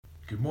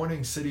Good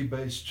morning, City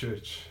Based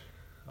Church.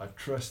 I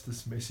trust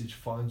this message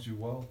finds you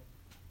well.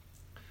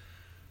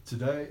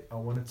 Today, I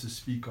wanted to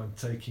speak on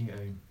taking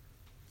aim.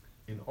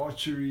 In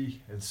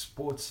archery and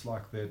sports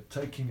like that,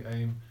 taking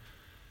aim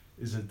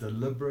is a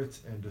deliberate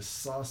and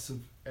decisive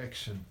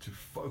action to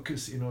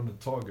focus in on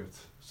a target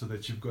so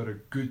that you've got a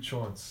good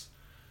chance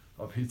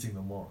of hitting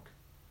the mark.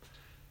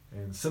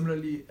 And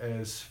similarly,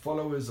 as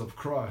followers of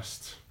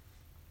Christ,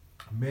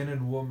 men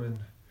and women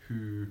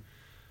who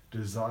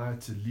desire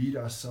to lead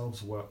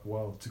ourselves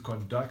well, to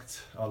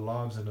conduct our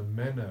lives in a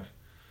manner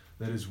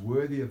that is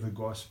worthy of the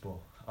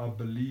gospel, I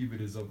believe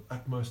it is of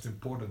utmost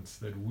importance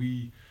that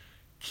we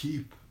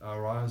keep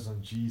our eyes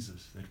on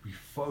Jesus, that we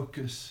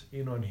focus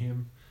in on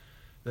Him,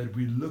 that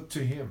we look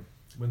to Him.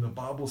 When the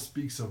Bible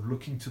speaks of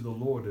looking to the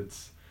Lord,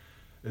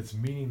 it's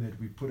meaning that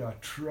we put our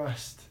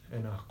trust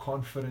and our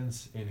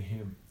confidence in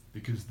Him,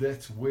 because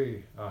that's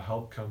where our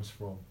help comes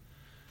from.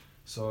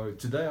 So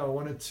today I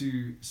wanted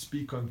to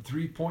speak on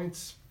 3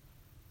 points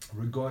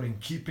regarding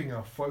keeping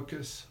our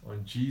focus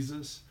on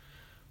Jesus.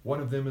 One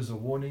of them is a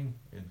warning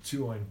and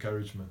 2 are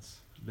encouragements.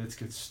 Let's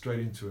get straight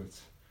into it.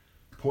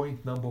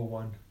 Point number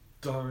 1,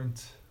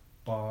 don't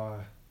buy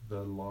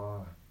the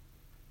lie.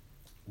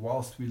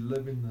 Whilst we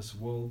live in this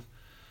world,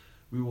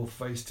 we will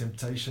face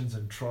temptations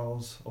and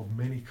trials of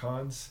many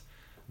kinds.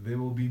 There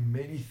will be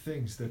many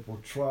things that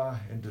will try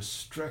and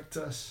distract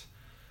us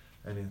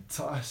and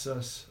entice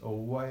us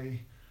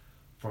away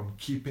from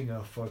keeping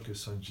our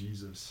focus on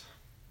Jesus.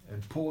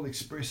 And Paul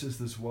expresses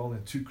this well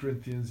in 2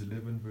 Corinthians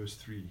 11 verse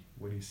 3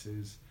 when he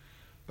says,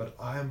 "But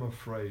I am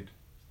afraid,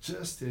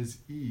 just as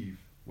Eve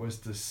was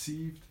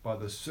deceived by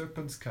the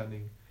serpent's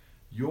cunning,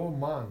 your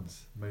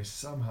minds may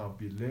somehow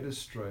be led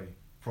astray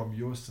from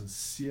your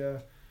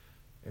sincere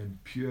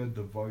and pure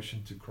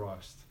devotion to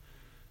Christ."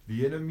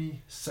 The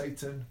enemy,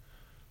 Satan,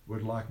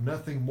 would like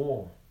nothing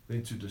more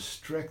than to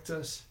distract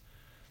us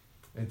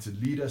and to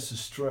lead us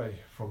astray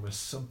from a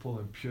simple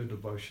and pure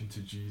devotion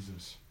to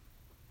Jesus.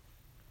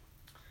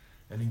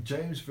 And in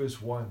James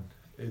verse 1,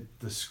 it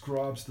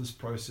describes this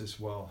process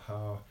well,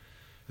 how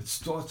it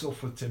starts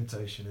off with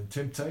temptation. And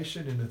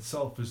temptation in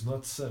itself is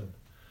not sin.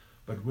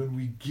 But when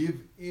we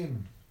give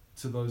in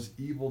to those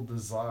evil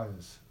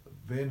desires,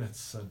 then it's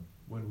sin.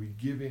 When we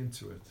give in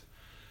to it.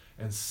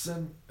 And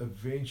sin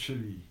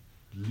eventually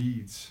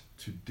leads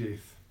to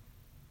death,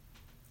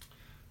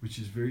 which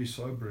is very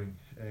sobering.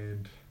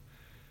 And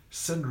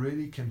sin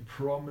really can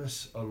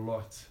promise a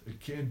lot. It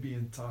can be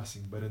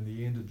enticing, but in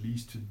the end it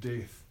leads to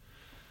death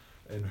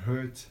and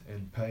hurt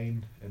and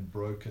pain and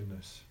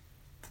brokenness.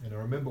 And I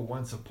remember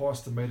once a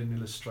pastor made an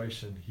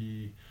illustration.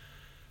 He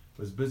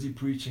was busy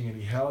preaching and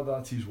he held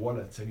out his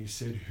wallet and he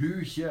said, "Who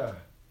here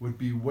would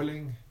be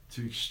willing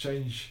to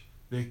exchange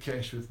their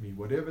cash with me?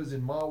 Whatever's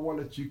in my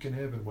wallet you can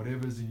have, and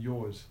whatever's in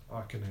yours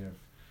I can have."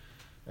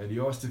 And he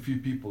asked a few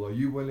people, "Are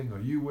you willing?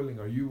 Are you willing?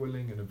 Are you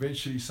willing?" And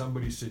eventually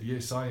somebody said,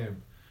 "Yes, I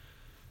am."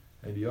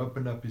 And he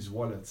opened up his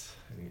wallet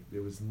and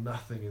there was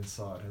nothing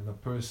inside. And the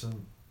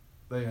person,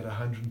 they had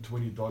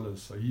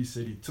 $120. So he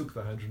said he took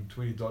the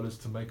 $120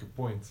 to make a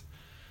point.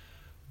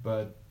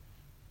 But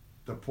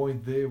the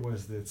point there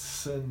was that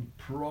sin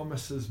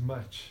promises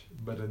much,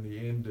 but in the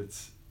end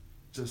it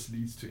just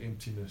leads to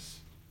emptiness.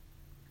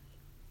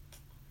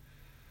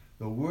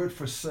 The word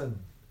for sin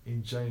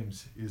in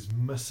James is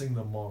missing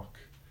the mark.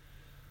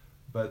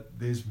 But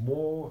there's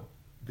more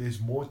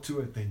to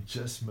it than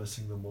just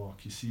missing the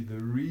mark. You see, the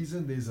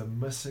reason there's a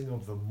missing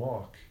of the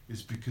mark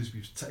is because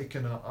we've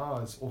taken our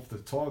eyes off the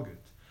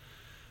target.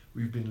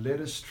 We've been led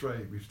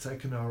astray. We've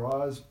taken our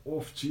eyes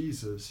off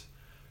Jesus,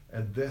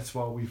 and that's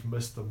why we've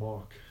missed the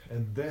mark.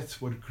 And that's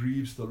what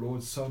grieves the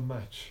Lord so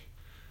much,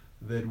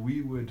 that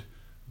we would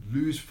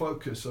lose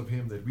focus of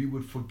Him, that we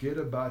would forget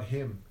about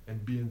Him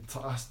and be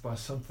enticed by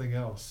something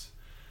else.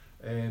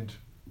 And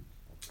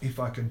if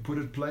I can put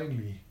it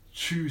plainly,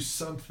 choose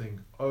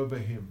something over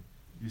Him.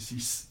 You see,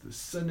 the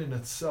sin in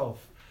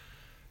itself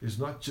is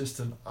not just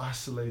an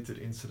isolated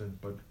incident,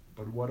 but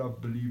what I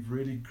believe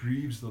really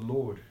grieves the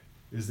Lord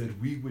is that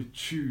we would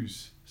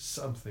choose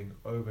something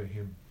over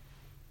Him.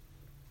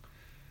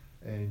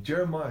 And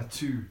Jeremiah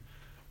 2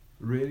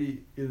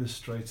 really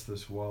illustrates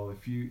this well.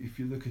 If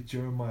you look at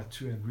Jeremiah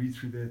 2 and read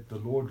through that, the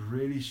Lord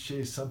really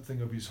shares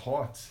something of His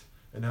heart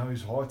and how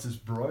His heart is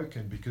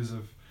broken because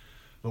of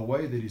the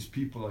way that His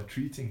people are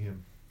treating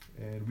Him.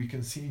 And we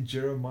can see in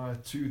Jeremiah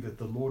 2 that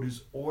the Lord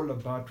is all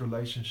about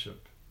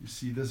relationship. You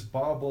see, this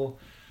Bible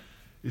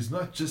is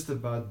not just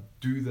about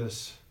do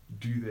this,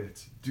 do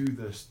that, do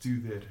this, do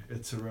that.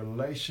 It's a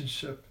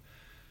relationship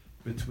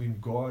between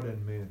God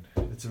and man.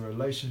 It's a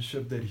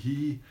relationship that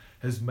He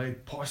has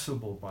made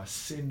possible by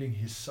sending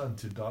His Son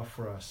to die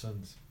for our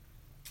sins.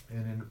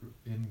 And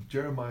in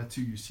Jeremiah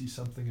 2 you see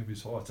something of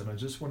His heart. And I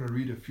just want to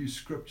read a few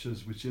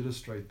scriptures which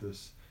illustrate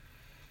this.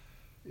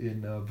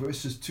 In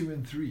verses 2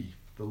 and 3,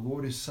 the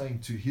Lord is saying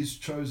to His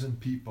chosen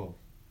people,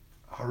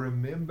 "I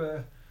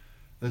remember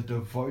the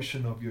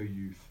devotion of your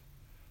youth,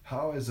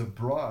 how as a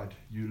bride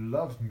you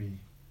loved me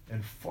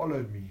and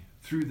followed me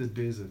through the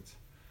desert,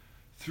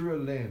 through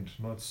a land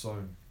not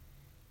sown.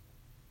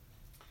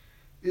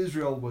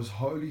 Israel was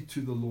holy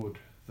to the Lord,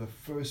 the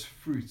first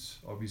fruits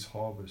of his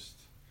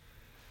harvest.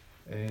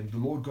 And the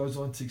Lord goes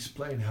on to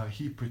explain how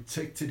he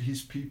protected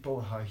his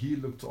people, how he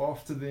looked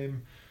after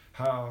them,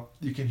 how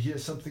you can hear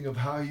something of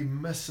how he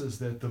misses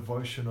that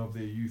devotion of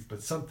their youth,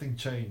 but something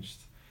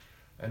changed.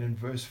 And in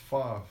verse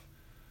 5,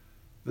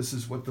 this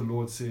is what the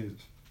Lord says: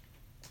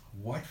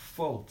 "What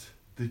fault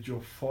did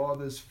your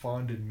fathers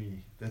find in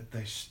me, that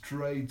they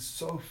strayed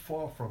so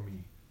far from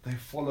me? They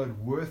followed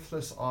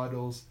worthless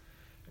idols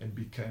and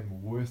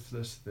became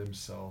worthless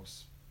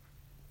themselves."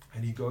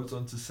 And he goes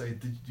on to say,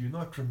 "Did you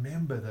not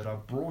remember that I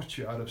brought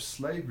you out of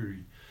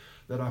slavery,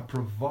 that I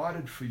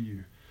provided for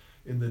you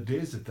in the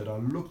desert, that I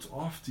looked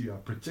after you, I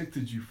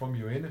protected you from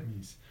your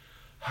enemies?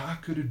 How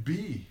could it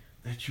be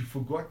that you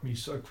forgot me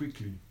so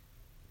quickly?"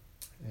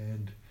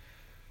 And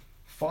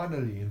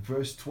finally, in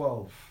verse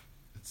 12,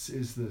 it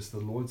says this, the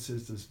Lord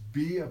says this: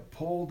 "Be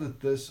appalled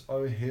at this,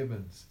 O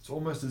heavens." It's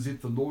almost as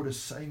if the Lord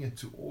is saying it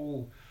to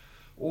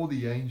all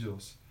the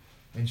angels.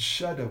 "And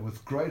shudder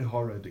with great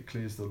horror,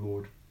 declares the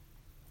Lord.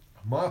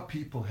 My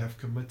people have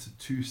committed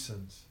two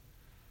sins.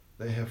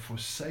 They have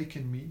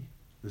forsaken me,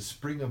 the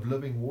spring of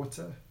living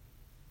water,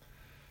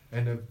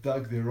 and have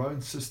dug their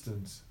own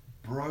cisterns,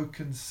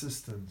 broken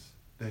cisterns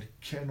that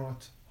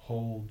cannot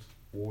hold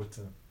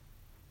water."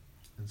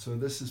 And so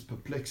this is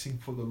perplexing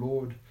for the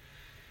Lord.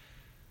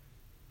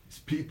 His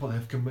people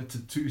have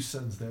committed two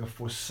sins. They have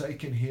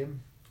forsaken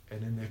him,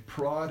 and in their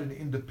pride and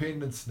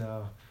independence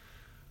now,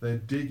 they're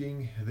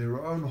digging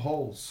their own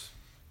holes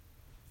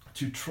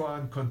to try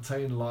and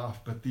contain life,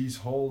 but these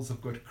holes have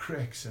got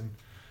cracks, and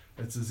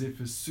it's as if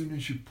as soon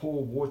as you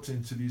pour water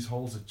into these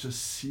holes, it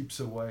just seeps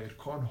away. It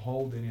can't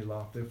hold any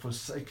life. They've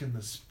forsaken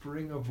the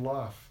spring of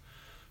life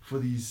for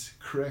these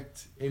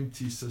cracked,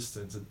 empty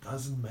cisterns. It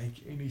doesn't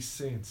make any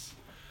sense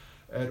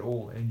at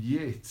all. And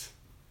yet,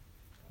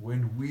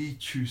 when we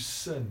choose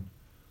sin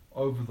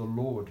over the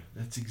Lord,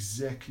 that's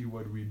exactly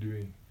what we're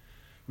doing.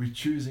 We're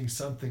choosing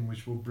something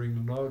which will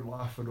bring no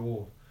life at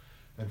all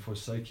and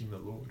forsaking the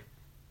Lord.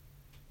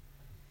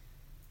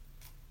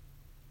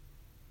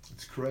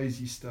 It's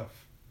crazy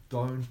stuff.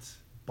 Don't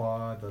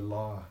buy the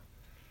lie.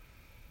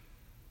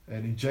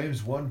 And in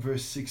James 1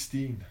 verse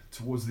 16,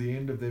 towards the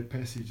end of that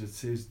passage, it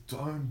says,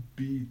 "Don't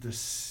be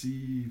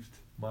deceived,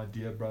 my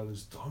dear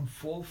brothers." Don't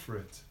fall for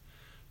it.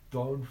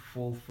 Don't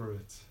fall for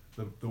it.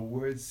 The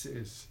word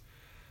says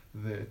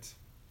that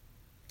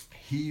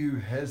he who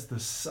has the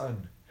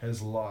Son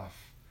has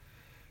life.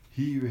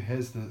 He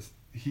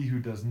who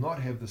does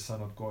not have the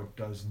Son of God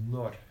does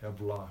not have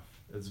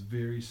life. It's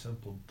very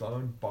simple.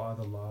 Don't buy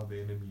the lie of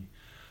the enemy.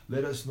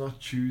 Let us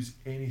not choose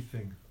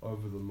anything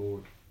over the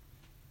Lord.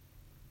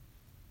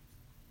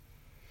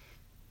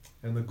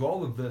 And the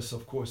goal of this,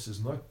 of course,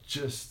 is not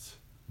just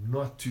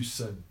not to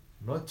sin,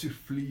 not to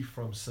flee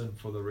from sin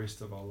for the rest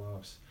of our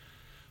lives,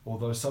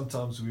 although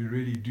sometimes we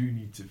really do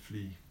need to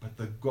flee. But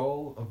the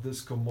goal of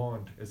this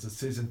command, as it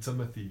says in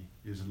Timothy,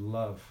 is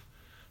love.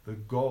 The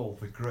goal,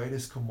 the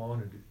greatest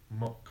commandment,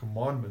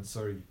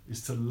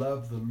 is to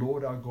love the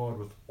Lord our God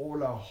with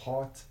all our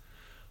heart,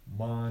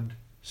 mind,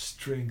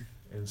 strength,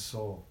 and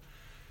soul.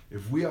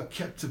 If we are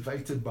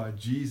captivated by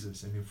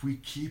Jesus, and if we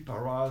keep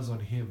our eyes on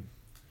him,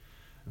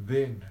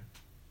 then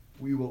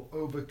we will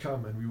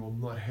overcome, and we will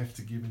not have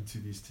to give into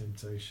these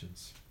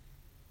temptations.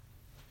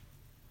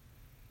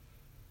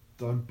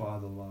 Don't buy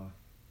the lie.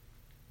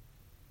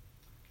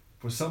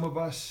 For some of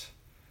us,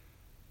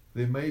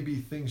 there may be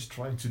things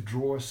trying to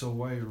draw us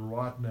away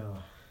right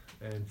now.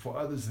 And for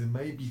others, there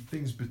may be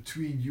things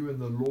between you and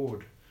the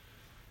Lord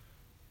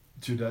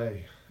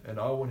today. And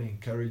I want to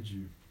encourage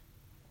you.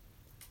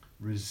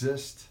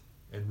 Resist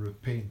and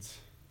repent.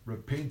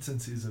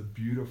 Repentance is a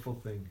beautiful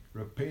thing.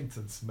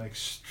 Repentance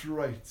makes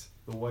straight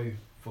the way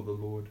for the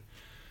Lord.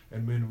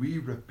 And when we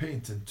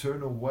repent and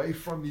turn away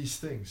from these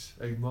things,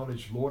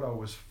 acknowledge, Lord, I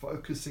was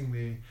focusing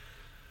there.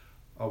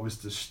 I was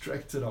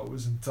distracted. I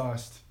was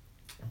enticed.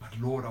 But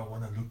Lord, I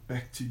want to look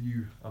back to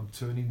you. I'm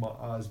turning my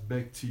eyes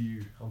back to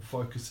you. I'm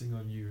focusing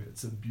on you.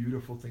 It's a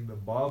beautiful thing. The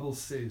Bible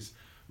says,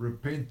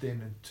 repent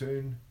then and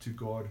turn to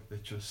God,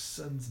 that your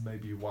sins may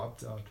be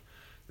wiped out,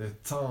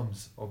 that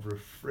times of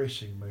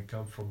refreshing may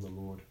come from the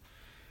Lord.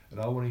 And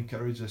I want to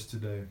encourage us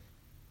today,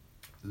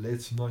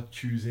 let's not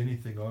choose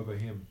anything over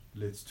him.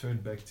 Let's turn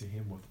back to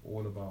him with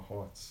all of our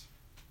hearts.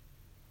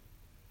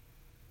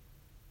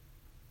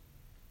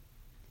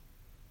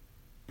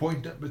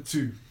 Point number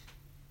 2.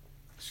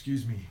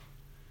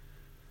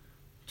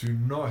 Do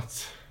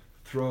not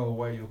throw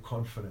away your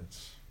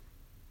confidence.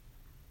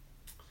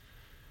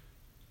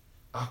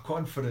 Our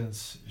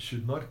confidence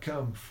should not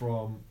come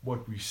from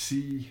what we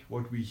see,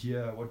 what we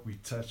hear, what we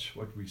touch,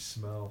 what we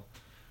smell,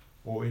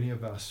 or any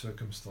of our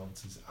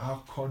circumstances.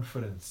 Our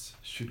confidence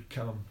should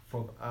come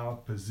from our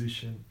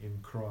position in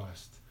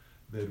Christ,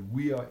 that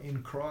we are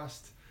in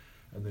Christ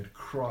and that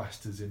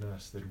Christ is in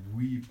us, that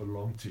we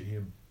belong to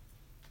him.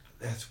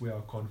 That's where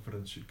our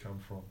confidence should come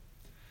from.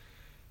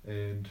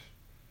 And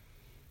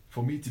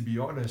for me, to be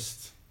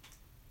honest,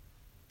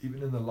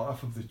 even in the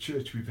life of the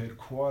church, we've had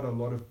quite a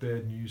lot of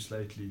bad news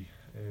lately.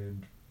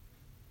 And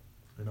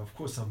And of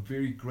course, I'm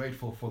very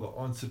grateful for the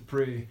answered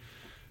prayer.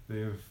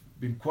 There have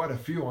been quite a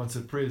few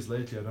answered prayers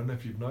lately. I don't know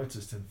if you've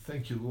noticed, and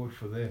thank you, Lord,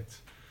 for that.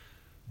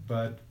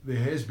 But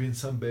there has been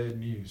some bad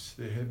news.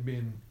 There have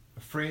been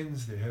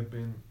friends, there have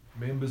been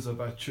members of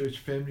our church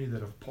family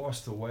that have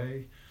passed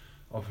away.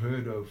 I've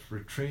heard of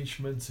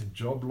retrenchments and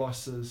job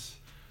losses.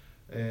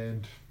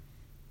 And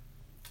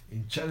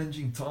in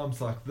challenging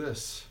times like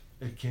this,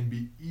 it can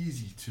be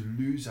easy to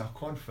lose our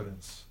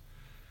confidence.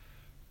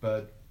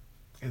 But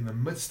in the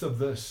midst of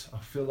this, I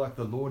feel like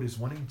the Lord is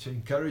wanting to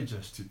encourage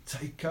us to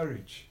take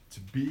courage, to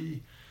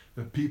be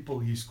the people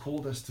He's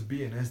called us to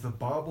be. And as the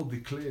Bible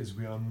declares,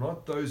 we are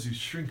not those who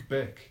shrink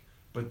back,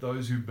 but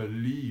those who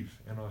believe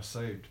and are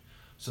saved.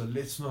 So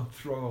let's not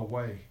throw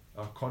away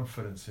our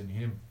confidence in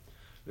Him.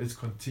 Let's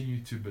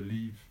continue to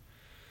believe.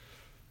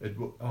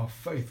 Our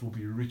faith will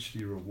be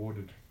richly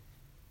rewarded.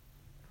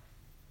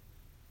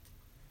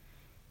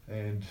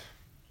 And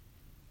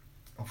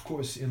of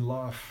course, in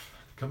life,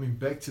 coming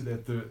back to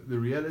that, the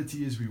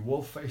reality is we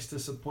will face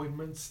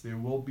disappointments. There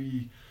will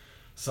be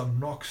some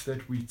knocks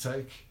that we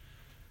take,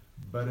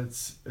 but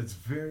it's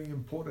very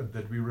important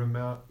that we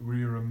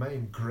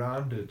remain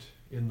grounded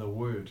in the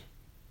Word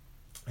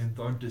and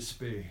don't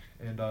despair.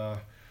 And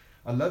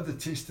I love the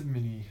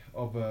testimony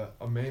of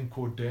a man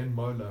called Dan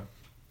Moeller,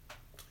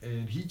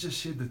 and he just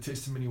shared the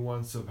testimony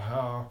once of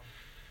how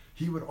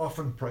he would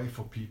often pray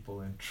for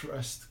people and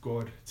trust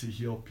God to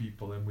heal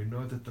people. And we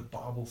know that the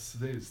Bible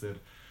says that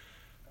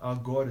our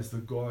God is the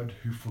God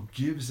who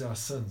forgives our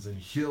sins and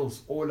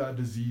heals all our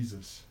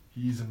diseases.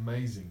 He is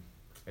amazing.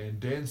 And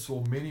Dan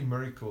saw many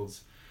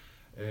miracles,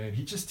 and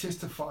he just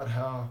testified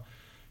how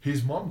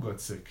his mom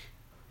got sick.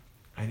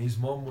 And his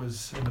mom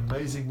was an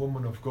amazing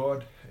woman of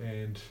God,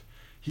 and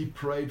he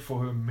prayed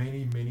for her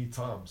many, many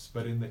times.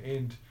 But in the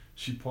end,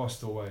 she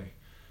passed away.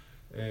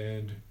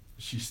 And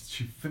she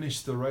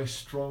finished the race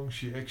strong.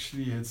 She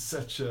actually had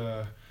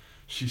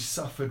she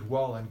suffered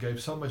well and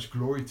gave so much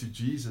glory to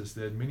Jesus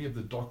that many of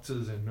the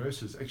doctors and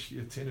nurses actually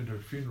attended her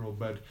funeral.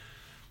 But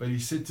he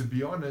said, to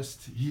be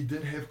honest, he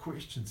did have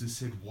questions. He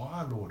said,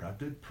 why, Lord? I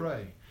did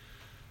pray.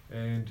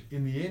 And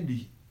in the end,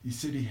 he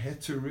said he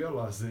had to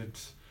realize that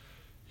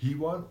he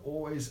won't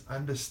always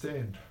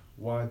understand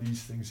why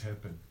these things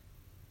happen.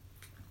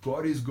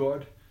 God is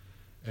God,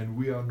 and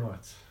we are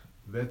not.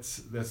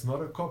 That's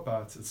not a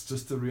cop-out. It's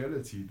just a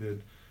reality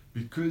that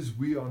because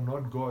we are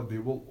not God,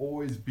 there will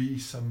always be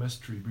some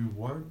mystery. We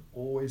won't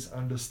always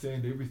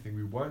understand everything.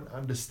 We won't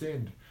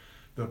understand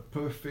the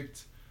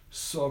perfect,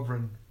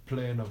 sovereign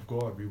plan of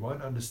God. We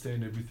won't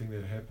understand everything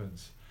that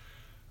happens.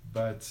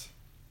 But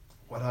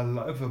what I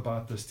love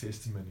about this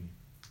testimony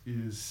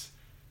is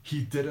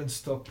he didn't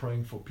stop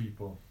praying for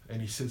people.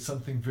 And he said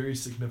something very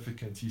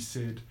significant. He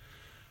said,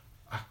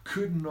 I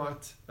could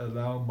not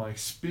allow my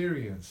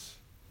experience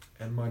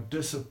and my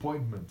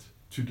disappointment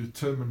to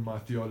determine my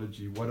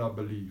theology, what I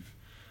believe.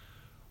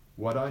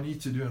 What I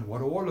need to do, and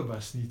what all of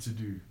us need to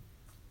do,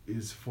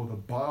 is for the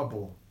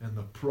Bible and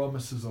the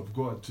promises of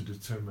God to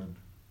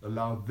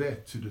allow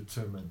that to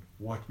determine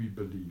what we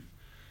believe.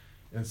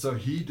 And so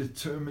he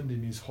determined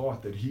in his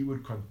heart that he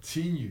would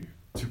continue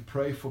to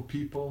pray for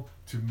people,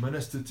 to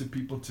minister to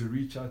people, to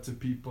reach out to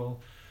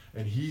people.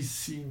 And he's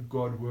seen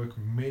God work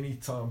many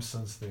times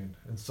since then.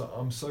 And so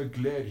I'm so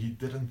glad he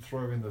didn't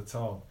throw in the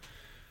towel.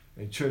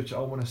 And church, I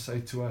want to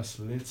say to us,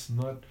 let's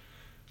not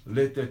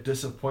let that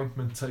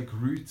disappointment take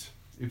root.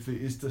 If there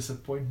is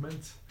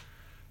disappointment,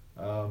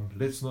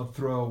 let's not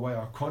throw away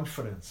our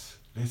confidence.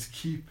 Let's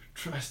keep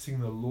trusting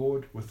the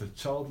Lord with a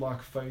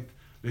childlike faith.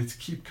 Let's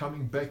keep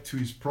coming back to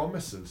His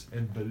promises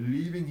and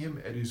believing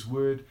Him at His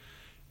word,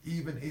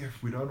 even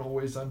if we don't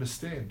always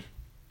understand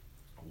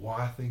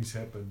why things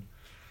happen.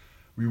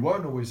 We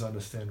won't always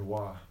understand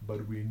why,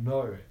 but we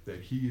know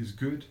that He is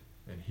good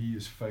and He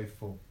is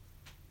faithful.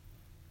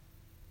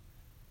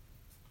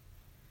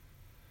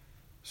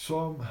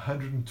 Psalm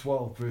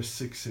 112 verse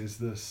 6 says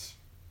this.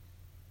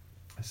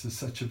 This is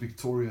such a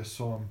victorious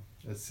psalm.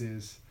 It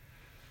says,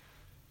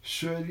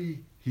 surely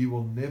he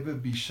will never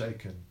be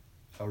shaken.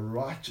 A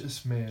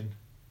righteous man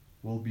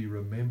will be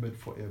remembered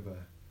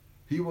forever.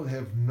 He will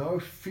have no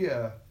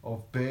fear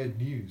of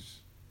bad news.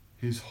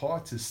 His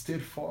heart is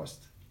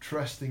steadfast,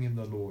 trusting in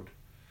the Lord.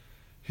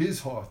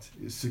 His heart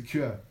is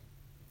secure.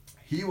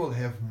 He will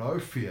have no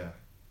fear.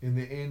 In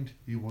the end,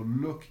 he will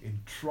look in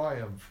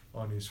triumph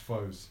on his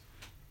foes.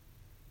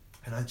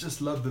 And I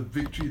just love the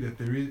victory that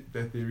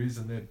there is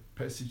in that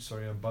passage.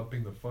 Sorry, I'm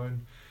bumping the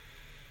phone.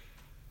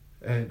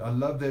 And I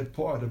love that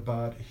part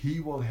about he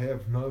will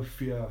have no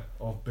fear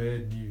of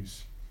bad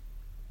news.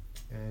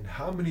 And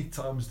how many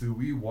times do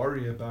we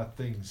worry about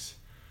things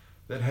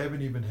that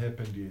haven't even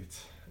happened yet?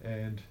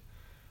 And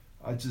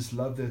I just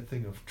love that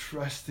thing of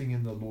trusting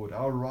in the Lord.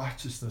 Our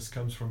righteousness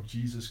comes from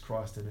Jesus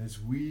Christ. And as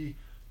we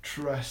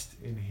trust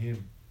in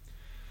Him,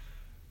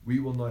 we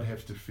will not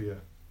have to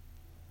fear.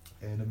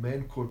 And a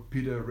man called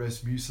Peter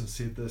Rasmussen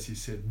said this. He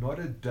said, not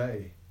a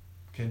day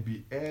can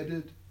be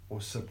added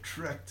or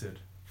subtracted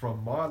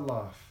from my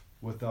life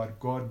without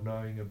God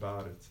knowing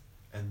about it.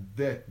 And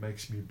that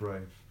makes me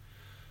brave.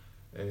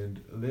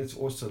 And let's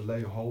also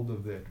lay hold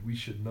of that. We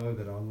should know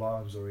that our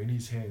lives are in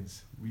His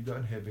hands. We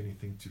don't have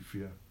anything to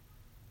fear.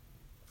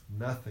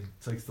 Nothing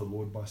takes the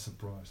Lord by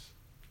surprise.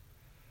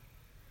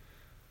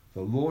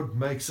 The Lord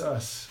makes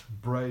us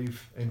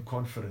brave and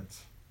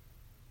confident.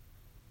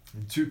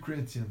 In 2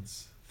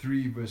 Corinthians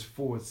 3 verse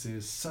 4 it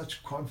says,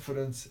 "Such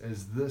confidence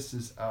as this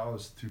is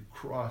ours through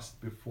Christ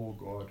before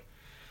God.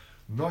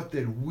 Not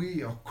that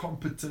we are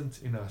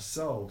competent in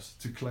ourselves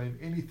to claim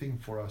anything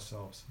for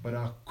ourselves, but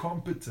our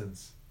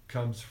competence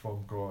comes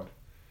from God.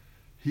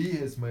 He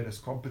has made us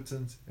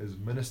competent as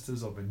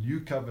ministers of a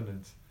new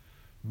covenant,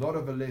 not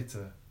of a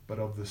letter, but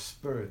of the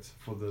Spirit.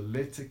 For the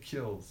letter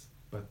kills,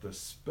 but the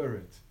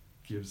Spirit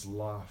gives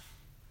life."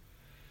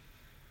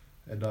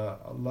 And I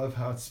love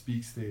how it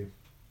speaks there,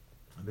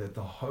 that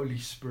the Holy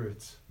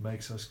Spirit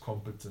makes us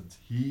competent.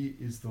 He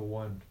is the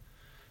one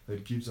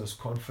that gives us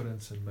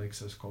confidence and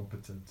makes us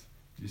competent.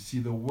 You see,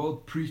 the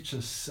world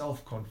preaches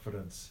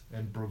self-confidence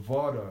and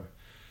bravado,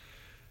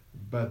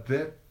 but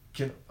that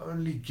can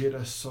only get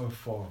us so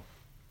far.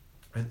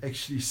 And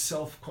actually,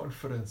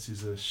 self-confidence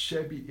is a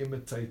shabby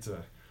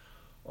imitator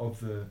of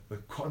the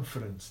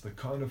confidence, the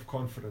kind of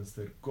confidence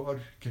that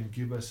God can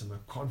give us, and the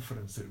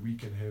confidence that we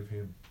can have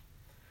Him.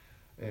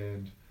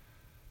 And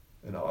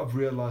I've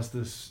realized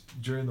this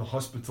during the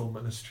hospital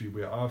ministry,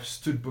 where I've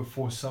stood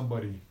before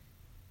somebody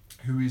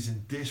who is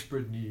in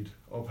desperate need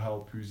of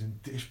help, who's in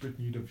desperate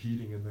need of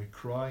healing, and they're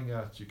crying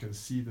out. You can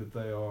see that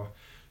they are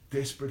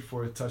desperate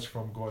for a touch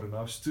from God. And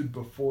I've stood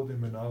before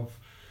them and I've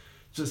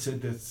just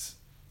had that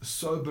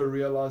sober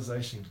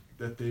realization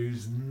that there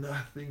is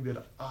nothing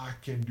that I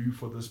can do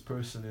for this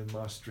person in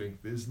my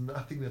strength. There's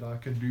nothing that I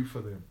can do for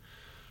them.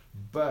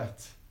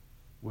 But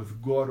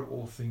with God,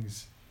 all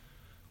things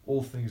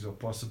are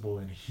possible,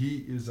 and He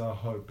is our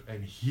hope,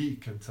 and He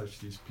can touch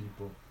these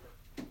people.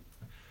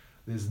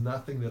 There's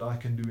nothing that I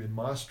can do in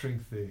my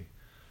strength there,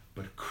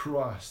 but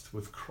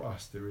with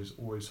Christ there is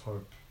always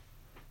hope.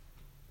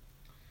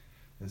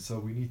 And so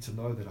we need to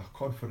know that our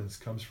confidence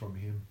comes from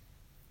Him.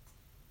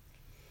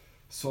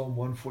 Psalm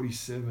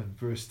 147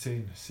 verse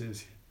 10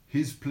 says,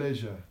 "His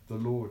pleasure, the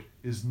Lord,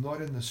 is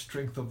not in the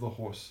strength of the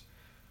horse,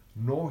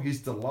 nor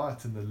His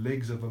delight in the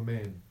legs of a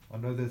man." I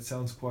know that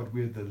sounds quite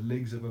weird, the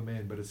legs of a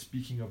man, but it's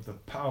speaking of the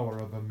power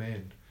of a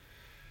man.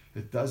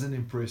 It doesn't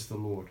impress the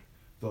Lord.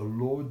 The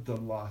Lord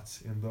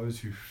delights in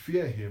those who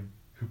fear Him,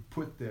 who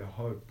put their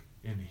hope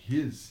in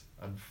His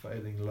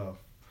unfailing love.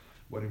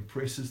 What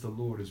impresses the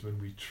Lord is when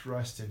we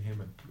trust in Him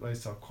and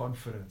place our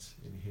confidence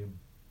in Him.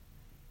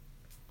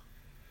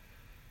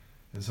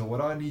 And so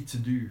what I need to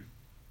do,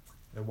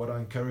 and what I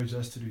encourage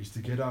us to do, is to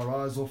get our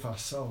eyes off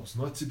ourselves,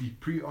 not to be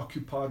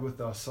preoccupied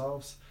with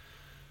ourselves,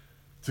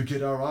 to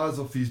get our eyes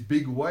off these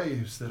big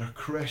waves that are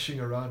crashing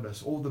around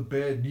us, all the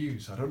bad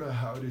news. I don't know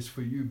how it is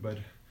for you, but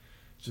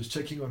just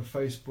checking on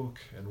Facebook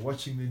and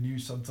watching the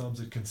news, sometimes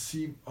it can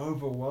seem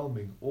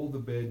overwhelming, all the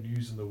bad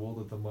news in the world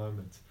at the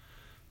moment.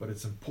 But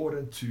it's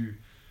important to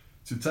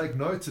take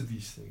note of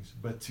these things,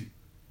 but to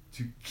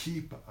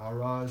keep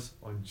our eyes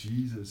on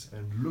Jesus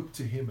and look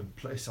to Him and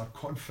place our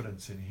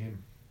confidence in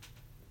Him.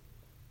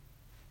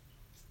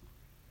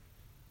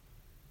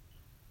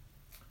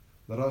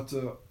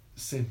 Lerato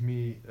sent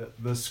me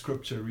this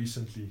scripture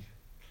recently,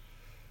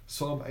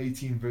 Psalm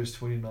 18 verse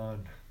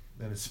 29,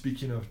 and it's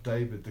speaking of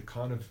David, the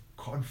kind of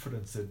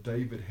confidence that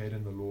David had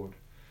in the Lord.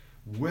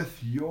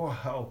 "With your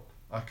help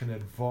I can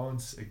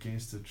advance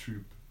against a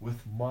troop.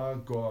 With my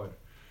God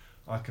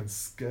I can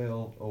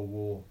scale a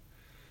wall."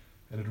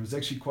 And it was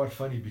actually quite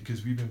funny,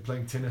 because we've been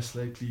playing tennis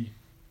lately,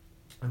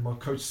 and my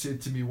coach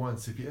said to me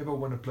once, "If you ever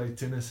want to play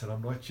tennis and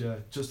I'm not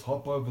here, just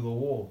hop over the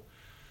wall."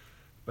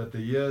 But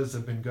the years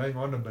have been going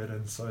on a bit,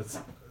 and so it's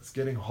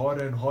getting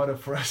harder and harder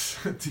for us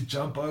to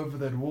jump over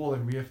that wall,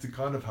 and we have to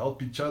kind of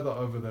help each other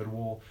over that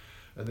wall.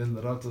 And then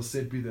Lerato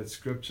sent me that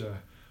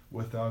scripture,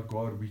 "With our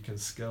God we can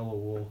scale a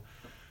wall."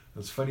 It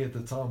was funny at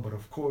the time, but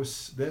of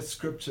course that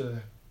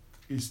scripture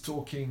is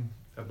talking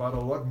about a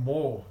lot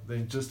more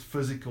than just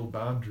physical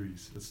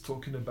boundaries. It's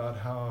talking about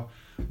how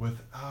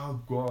with our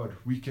God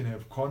we can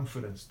have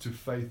confidence to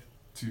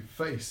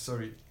face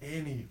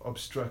any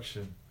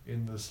obstruction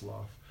in this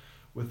life.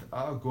 With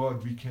our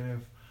God we can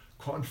have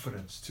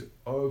confidence to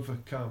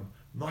overcome,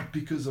 not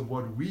because of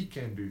what we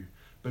can do,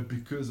 but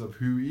because of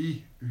who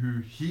He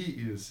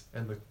is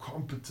and the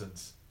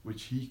competence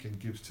which He can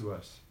give to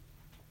us.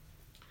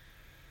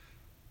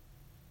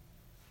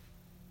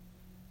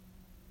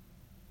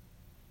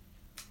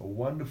 A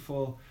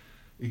wonderful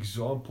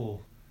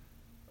example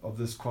of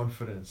this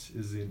confidence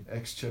is in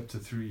Acts chapter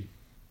 3.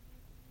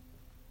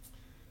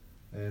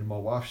 And my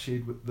wife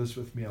shared this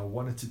with me. I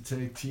wanted to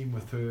tag team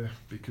with her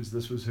because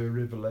this was her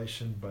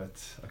revelation,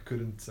 but I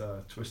couldn't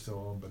twist her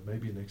arm, but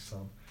maybe next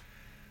time.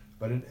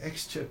 But in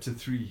Acts chapter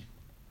 3,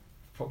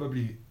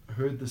 probably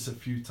heard this a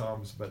few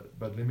times, but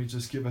let me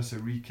just give us a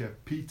recap.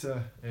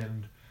 Peter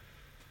and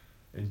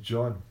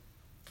John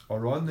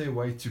are on their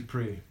way to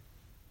pray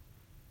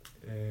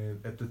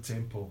at the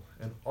temple,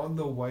 and on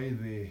the way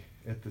there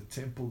at the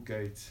temple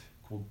gate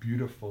called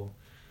Beautiful,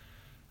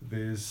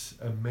 there's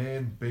a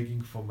man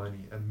begging for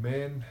money, a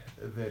man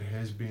that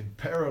has been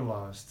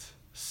paralyzed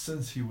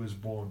since he was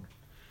born.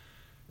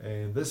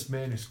 And this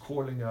man is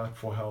calling out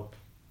for help.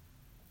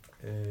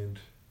 And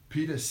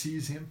Peter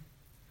sees him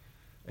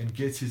and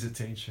gets his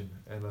attention.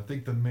 And I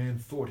think the man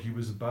thought he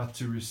was about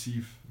to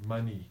receive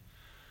money.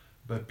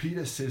 But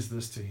Peter says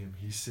this to him.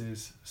 He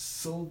says,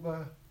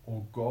 "Silver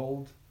or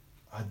gold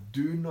I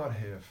do not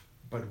have,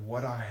 but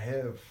what I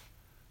have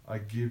I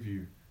give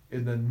you.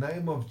 In the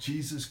name of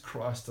Jesus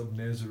Christ of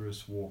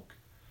Nazareth, walk."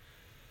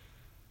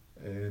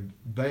 And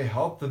they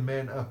help the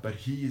man up, but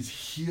he is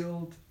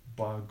healed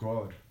by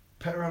God.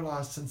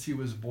 Paralyzed since he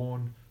was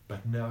born,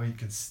 but now he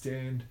can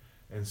stand,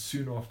 and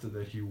soon after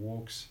that he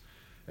walks.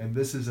 And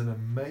this is an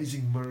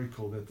amazing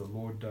miracle that the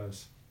Lord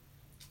does.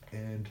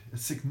 And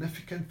it's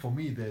significant for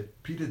me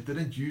that Peter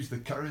didn't use the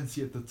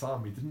currency at the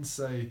time. He didn't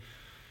say,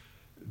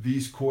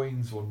 these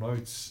coins or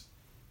notes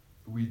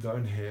we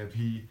don't have.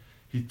 He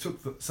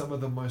took some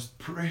of the most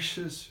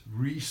precious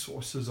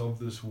resources of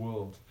this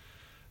world.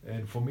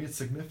 And for me it's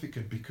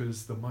significant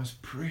because the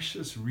most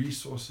precious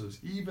resources,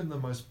 even the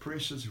most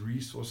precious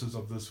resources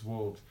of this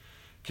world,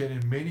 can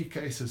in many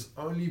cases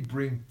only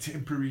bring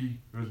temporary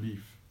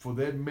relief. For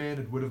that man,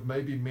 it would have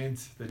maybe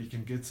meant that he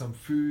can get some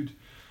food,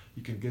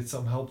 he can get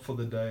some help for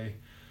the day,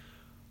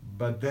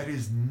 but that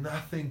is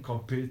nothing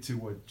compared to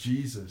what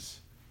Jesus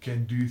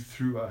can do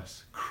through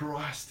us.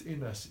 Christ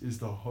in us is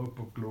the hope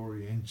of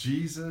glory, and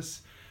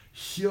Jesus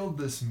healed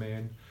this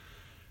man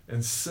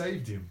and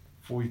saved him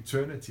for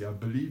eternity. I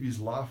believe his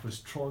life was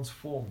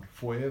transformed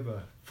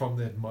forever from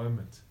that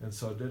moment. And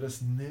so let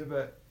us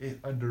never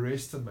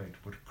underestimate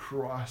what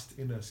Christ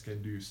in us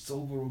can do.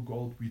 Silver or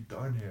gold we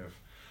don't have,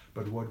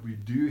 but what we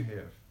do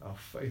have, our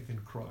faith in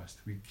Christ,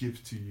 we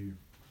give to you.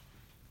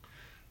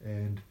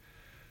 And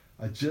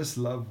I just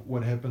love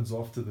what happens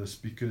after this,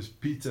 because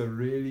Peter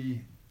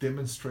really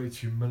demonstrates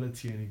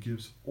humility and he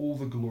gives all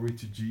the glory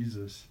to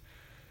Jesus.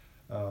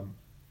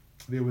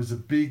 There was a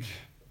big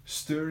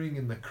stirring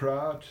in the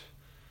crowd.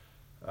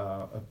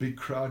 A big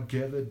crowd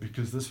gathered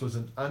because this was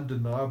an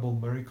undeniable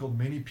miracle.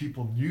 Many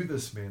people knew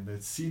this man.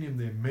 They'd seen him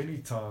there many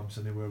times,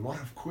 and there were a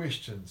lot of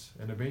questions.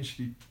 And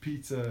eventually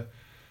Peter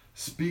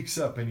speaks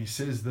up and he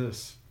says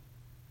this.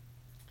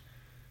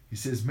 He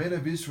says, "Men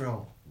of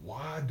Israel,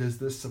 why does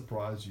this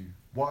surprise you?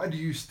 Why do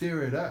you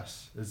stare at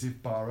us as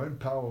if by our own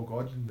power or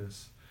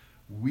godliness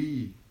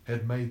we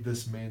had made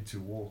this man to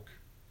walk?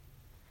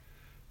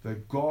 The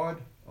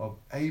God of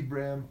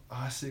Abraham,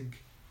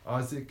 Isaac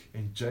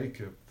and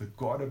Jacob, the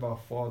God of our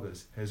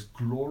fathers, has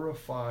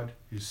glorified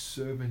his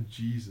servant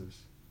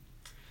Jesus."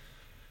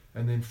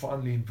 And then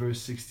finally in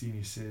verse 16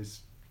 he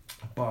says,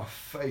 "By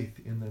faith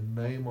in the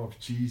name of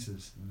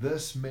Jesus,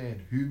 this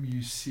man whom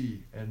you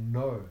see and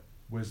know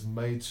was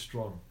made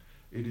strong."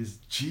 It is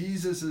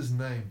Jesus'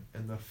 name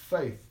and the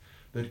faith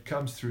that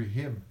comes through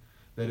him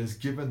that has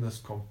given this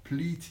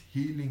complete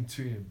healing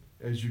to him,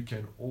 as you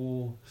can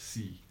all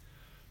see.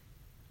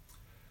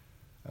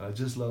 And I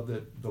just love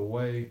that the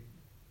way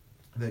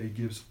that he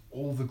gives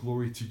all the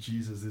glory to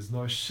Jesus. There's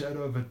no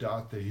shadow of a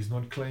doubt there. He's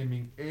not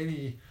claiming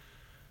any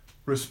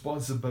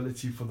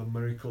responsibility for the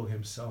miracle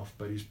himself,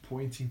 but he's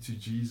pointing to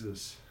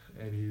Jesus,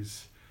 and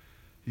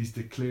he's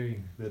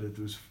declaring that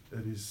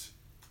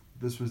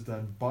this was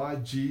done by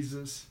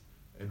Jesus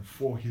and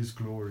for his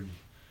glory.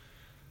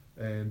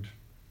 And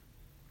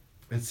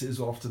it says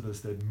after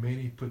this that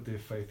many put their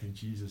faith in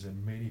Jesus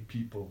and many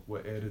people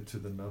were added to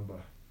the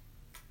number.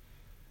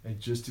 And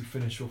just to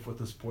finish off with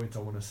this point, I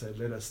want to say,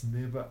 let us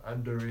never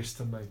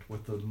underestimate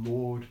what the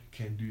Lord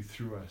can do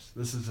through us.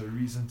 This is a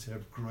reason to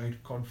have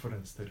great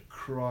confidence that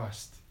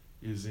Christ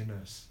is in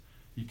us.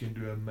 He can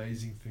do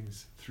amazing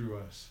things through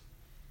us.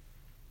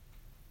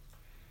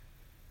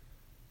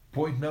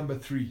 Point number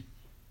 3.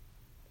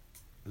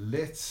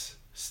 Let's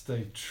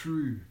stay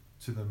true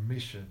to the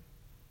mission.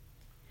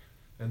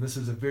 And this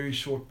is a very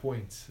short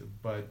point,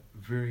 but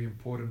very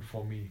important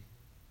for me.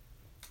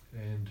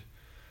 And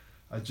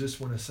I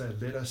just want to say,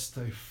 let us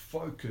stay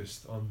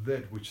focused on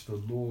that which the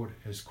Lord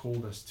has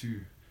called us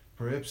to.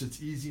 Perhaps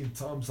it's easy in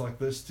times like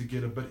this to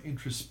get a bit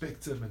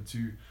introspective and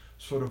to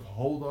sort of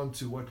hold on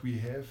to what we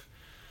have.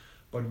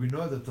 But we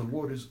know that the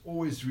Lord is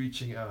always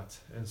reaching out.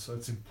 And so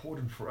it's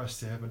important for us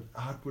to have an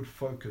outward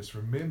focus,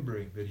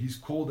 remembering that he's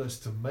called us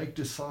to make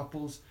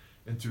disciples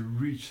and to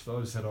reach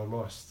those that are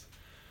lost.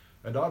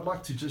 And I'd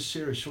like to just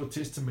share a short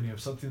testimony of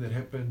something that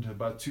happened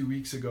about 2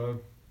 weeks ago.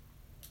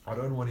 I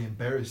don't want to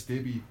embarrass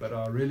Debbie, but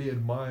I really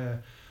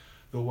admire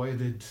the way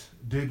that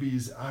Debbie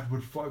is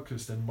outward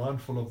focused and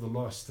mindful of the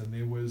lost. And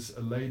there was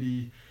a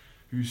lady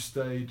who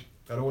stayed,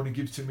 I don't want to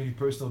give too many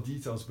personal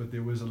details, but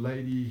there was a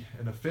lady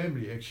and a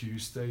family actually who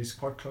stays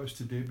quite close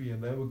to Debbie,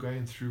 and they were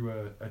going through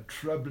a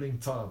troubling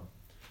time.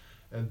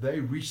 And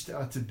they reached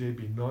out to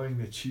Debbie knowing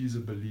that she's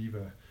a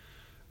believer.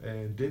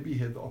 And Debbie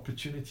had the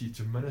opportunity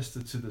to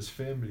minister to this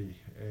family,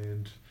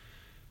 and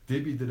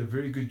Debbie did a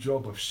very good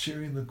job of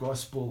sharing the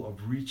gospel,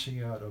 of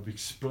reaching out, of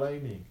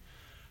explaining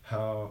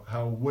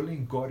how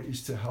willing God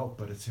is to help,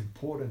 but it's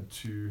important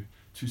to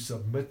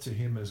submit to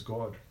him as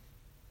God.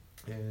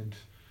 And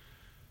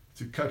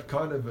to cut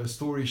kind of a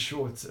story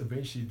short,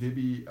 eventually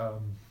Debbie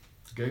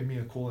gave me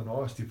a call and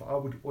asked if I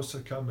would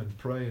also come and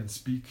pray and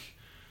speak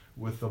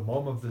with the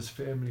mom of this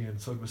family. And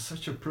so it was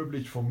such a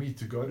privilege for me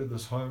to go to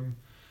this home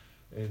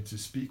and to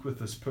speak with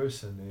this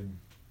person. And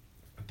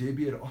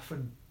Debbie had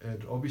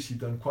obviously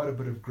done quite a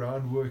bit of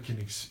groundwork in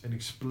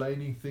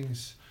explaining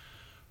things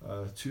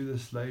to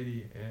this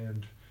lady.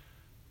 And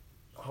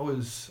I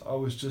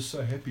was just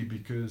so happy,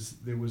 because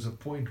there was a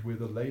point where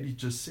the lady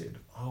just said,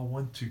 I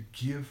want to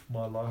give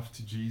my life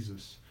to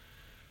Jesus.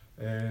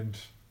 And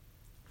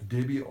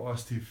Debbie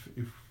asked if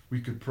we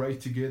could pray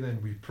together,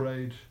 and we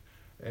prayed.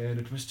 And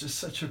it was just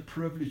such a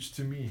privilege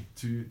to me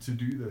to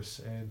do this.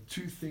 And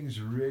two things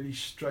really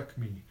struck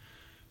me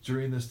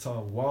during this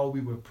time while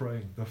we were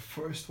praying. The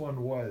first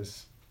one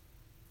was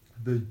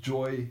the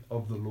joy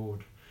of the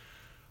Lord.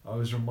 I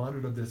was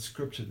reminded of that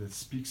scripture that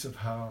speaks of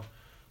how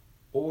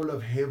all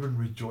of heaven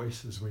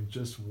rejoices when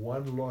just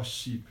one lost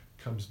sheep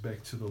comes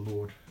back to the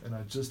Lord. And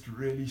I just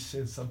really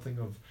sensed something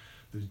of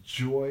the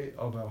joy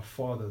of our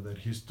Father, that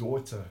his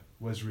daughter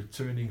was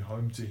returning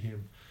home to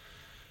him.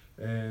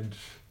 And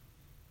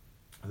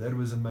that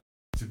was amazing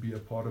to be a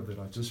part of that.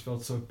 I just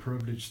felt so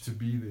privileged to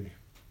be there.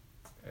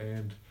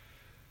 And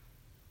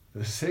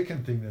the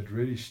second thing that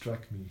really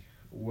struck me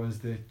was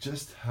that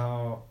just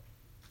how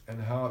I'd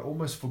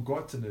almost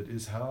forgotten it,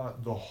 is how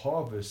the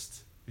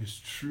harvest is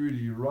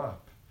truly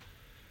ripe.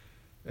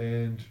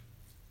 And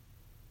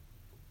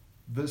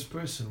this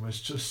person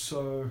was just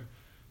so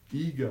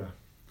eager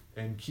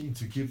and keen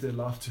to give their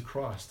life to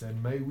Christ.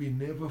 And may we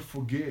never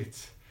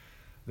forget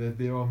that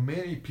there are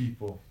many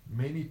people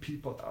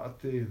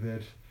out there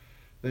that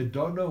they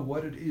don't know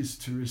what it is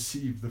to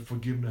receive the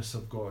forgiveness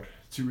of God,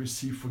 to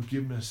receive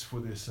forgiveness for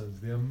their sins.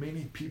 There are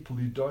many people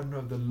who don't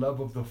know the love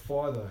of the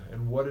Father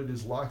and what it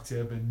is like to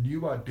have a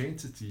new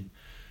identity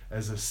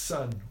as a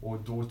son or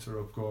daughter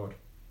of God.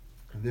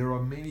 And there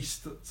are many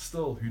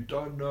still who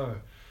don't know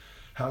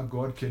how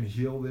God can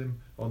heal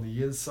them on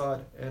the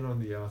inside and on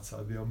the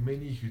outside. There are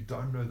many who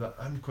don't know the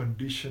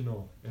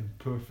unconditional and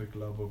perfect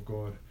love of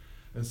God.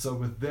 And so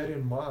with that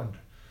in mind,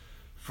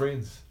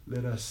 friends,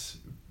 let us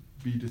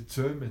be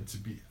determined to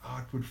be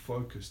outward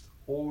focused,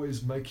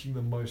 always making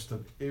the most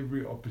of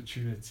every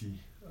opportunity.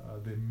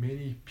 There are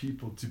many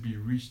people to be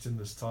reached in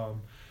this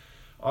time.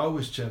 I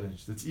was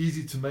challenged. It's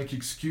easy to make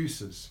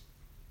excuses.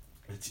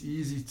 It's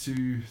easy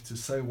to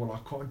say, well,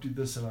 I can't do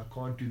this and I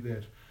can't do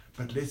that.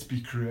 But let's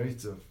be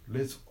creative.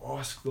 Let's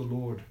ask the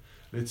Lord.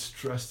 Let's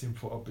trust him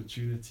for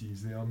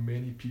opportunities. There are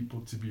many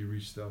people to be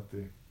reached out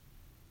there.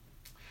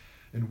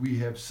 And we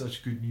have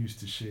such good news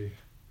to share.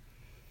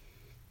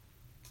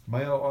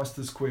 May I ask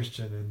this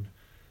question,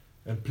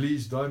 and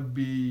please don't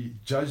be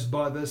judged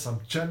by this.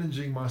 I'm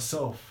challenging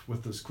myself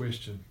with this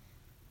question.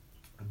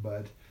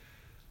 But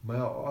may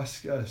I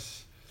ask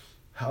us,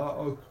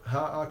 how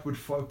outward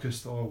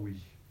focused are we?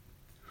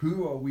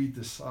 Who are we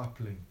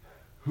discipling?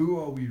 Who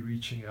are we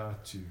reaching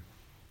out to?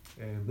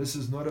 And this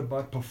is not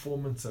about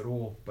performance at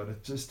all, but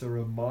it's just a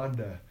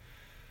reminder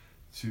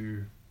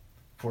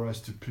for us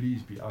to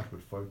please be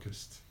outward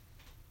focused.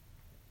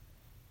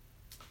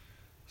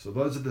 So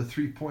those are the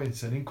 3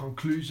 points. And in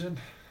conclusion,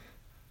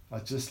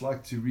 I'd just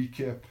like to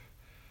recap.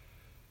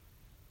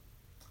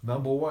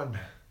 Number 1,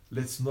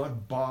 let's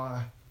not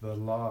buy the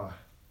lie.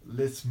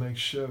 Let's make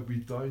sure we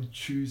don't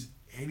choose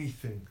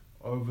anything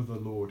over the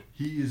Lord.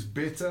 He is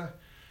better.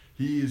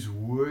 He is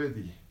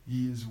worthy.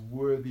 He is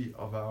worthy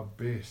of our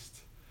best.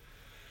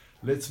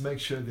 Let's make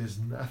sure there's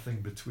nothing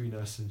between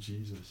us and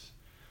Jesus.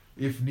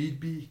 If need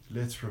be,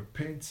 let's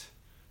repent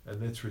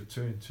and let's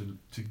return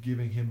to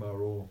giving him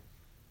our all.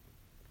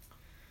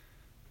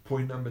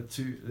 Point number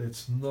 2,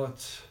 let's not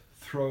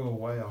throw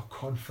away our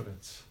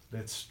confidence.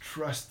 Let's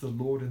trust the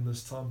Lord in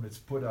this time. Let's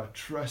put our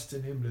trust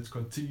in him. Let's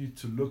continue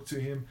to look to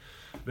him.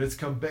 Let's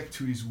come back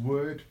to his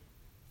word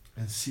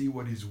and see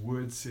what his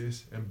word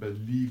says and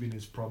believe in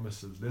his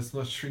promises. Let's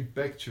not shrink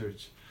back,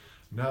 church.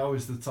 Now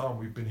is the time.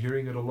 We've been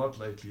hearing it a lot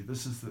lately.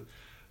 This is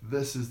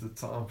the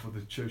time for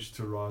the church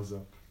to rise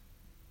up.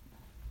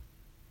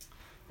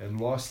 And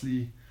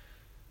lastly,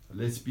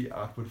 let's be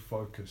outward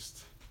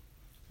focused.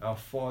 Our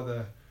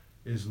Father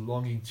is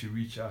longing to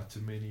reach out to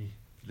many.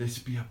 Let's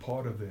be a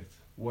part of that.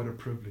 What a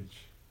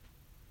privilege.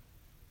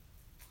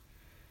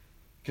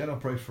 Can I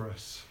pray for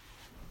us?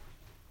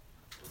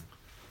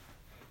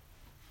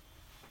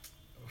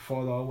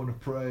 Father, I want to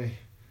pray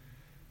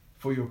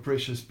for your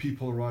precious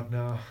people right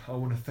now. I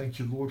want to thank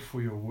you, Lord,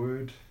 for your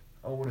word.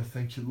 I want to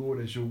thank you,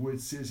 Lord, as your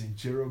word says in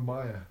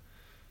Jeremiah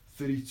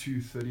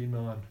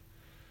 32:39.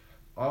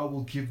 I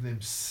will give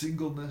them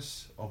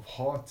singleness of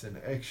heart and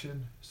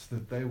action, so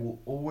that they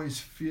will always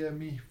fear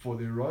me for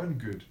their own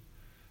good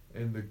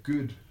and the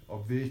good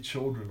of their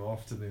children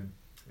after them.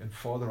 And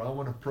Father, I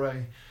want to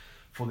pray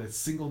for that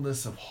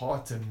singleness of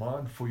heart and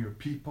mind for your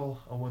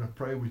people. I want to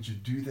pray, would you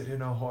do that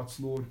in our hearts,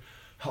 Lord?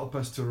 Help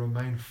us to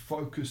remain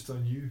focused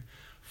on you.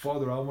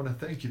 Father, I want to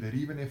thank you that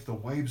even if the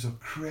waves are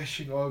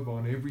crashing over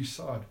on every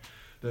side,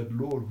 that,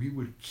 Lord, we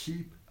would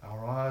keep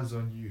our eyes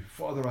on you.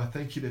 Father, I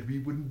thank you that we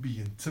wouldn't be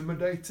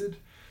intimidated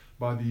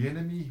by the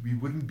enemy. We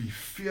wouldn't be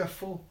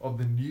fearful of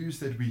the news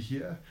that we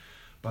hear.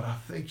 But I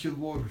thank you,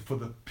 Lord, for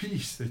the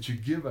peace that you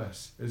give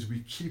us as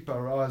we keep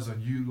our eyes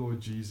on you, Lord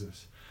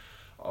Jesus.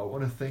 I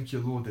want to thank you,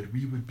 Lord, that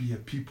we would be a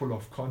people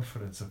of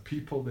confidence, a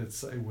people that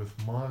say, with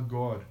my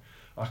God,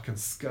 I can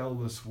scale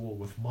this wall.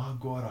 With my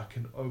God, I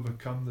can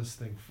overcome this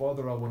thing.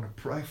 Father, I want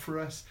to pray for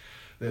us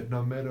that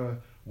no matter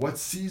what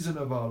season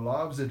of our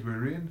lives that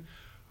we're in,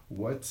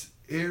 what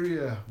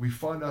area we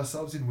find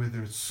ourselves in,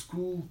 whether it's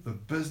school, the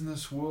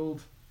business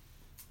world,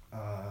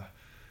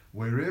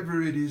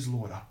 wherever it is,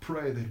 Lord, I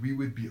pray that we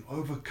would be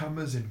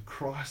overcomers in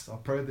Christ. I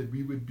pray that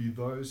we would be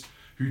those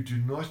who do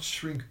not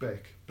shrink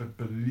back, but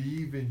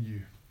believe in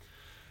you.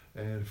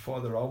 And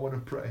Father, I want to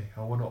pray.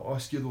 I want to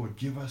ask you, Lord,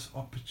 give us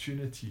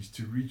opportunities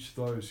to reach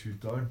those who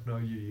don't know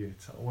you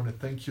yet. I want to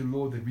thank you,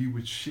 Lord, that we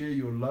would share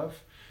your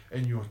love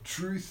and your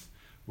truth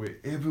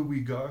wherever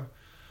we go.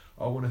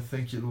 I want to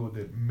thank you, Lord,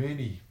 that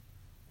many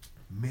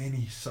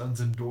sons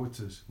and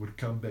daughters would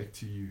come back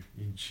to you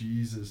in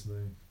Jesus'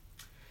 name.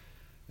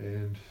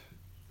 And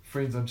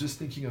friends, I'm just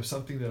thinking of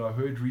something that I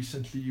heard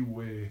recently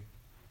where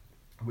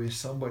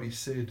somebody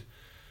said,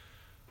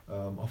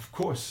 of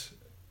course,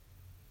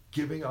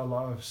 giving our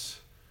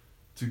lives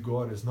to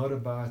God is not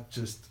about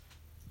just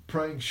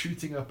praying,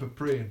 shooting up a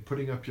prayer and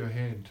putting up your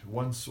hand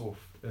once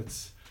off.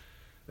 It's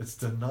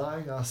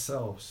denying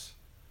ourselves,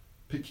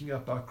 picking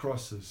up our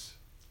crosses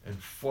and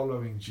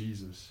following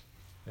Jesus.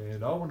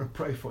 And I want to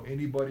pray for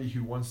anybody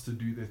who wants to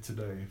do that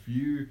today. If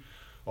you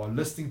are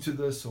listening to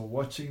this or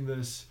watching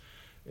this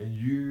and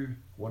you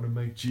want to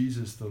make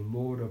Jesus the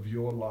Lord of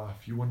your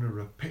life, you want to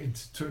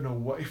repent, turn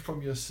away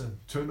from your sin,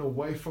 turn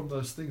away from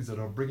those things that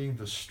are bringing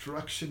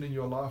destruction in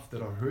your life,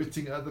 that are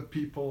hurting other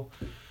people,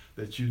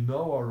 that you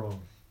know are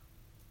wrong,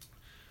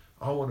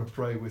 I want to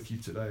pray with you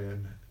today.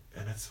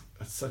 And it's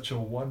such a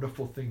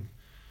wonderful thing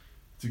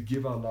to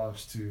give our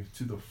lives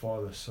to the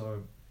Father.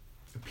 So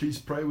please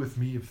pray with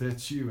me if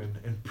that's you,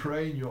 and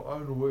pray in your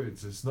own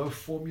words. There's no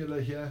formula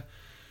here.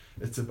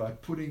 It's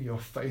about putting your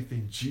faith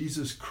in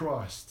Jesus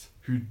Christ,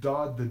 who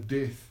died the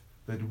death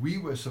that we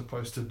were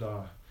supposed to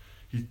die.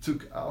 He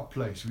took our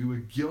place. We were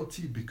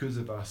guilty because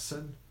of our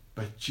sin,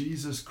 but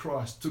Jesus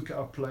Christ took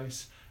our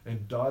place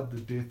and died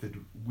the death that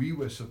we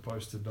were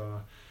supposed to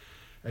die.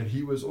 And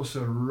he was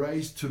also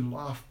raised to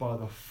life by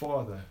the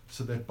Father,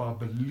 so that by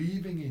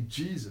believing in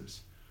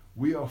Jesus,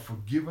 we are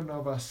forgiven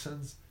of our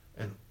sins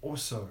and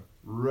also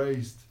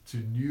raised to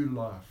new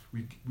life.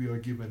 We are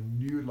given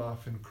new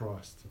life in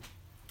Christ.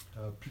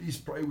 Please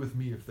pray with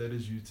me if that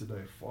is you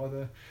today.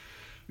 Father,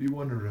 we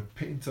want to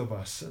repent of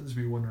our sins.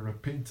 We want to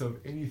repent of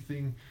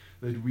anything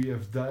that we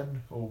have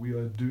done or we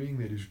are doing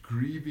that is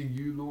grieving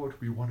you, Lord.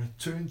 We want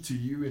to turn to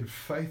you in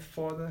faith,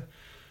 Father,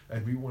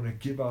 and we want to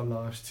give our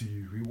lives to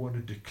you. We want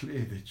to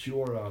declare that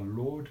you are our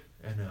Lord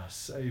and our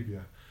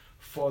Savior.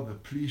 Father,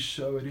 please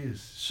show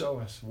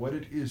us what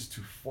it is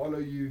to follow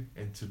you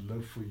and to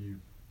live for you.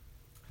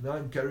 And I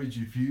encourage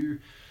you,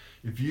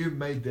 if you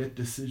made that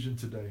decision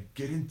today,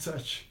 get in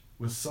touch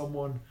with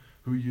someone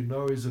who you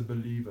know is a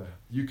believer.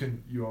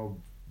 You are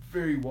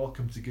very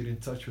welcome to get in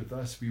touch with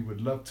us. We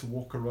would love to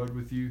walk a road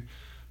with you,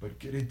 but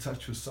get in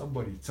touch with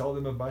somebody. Tell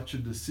them about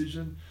your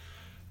decision.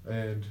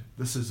 And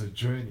this is a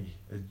journey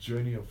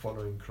of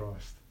following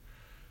Christ.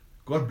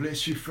 God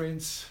bless you,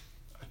 friends.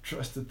 I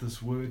trust that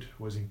this word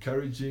was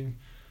encouraging,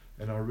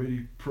 and I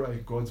really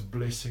pray God's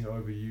blessing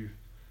over you.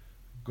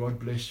 God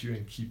bless you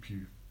and keep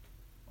you.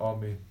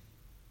 Amen.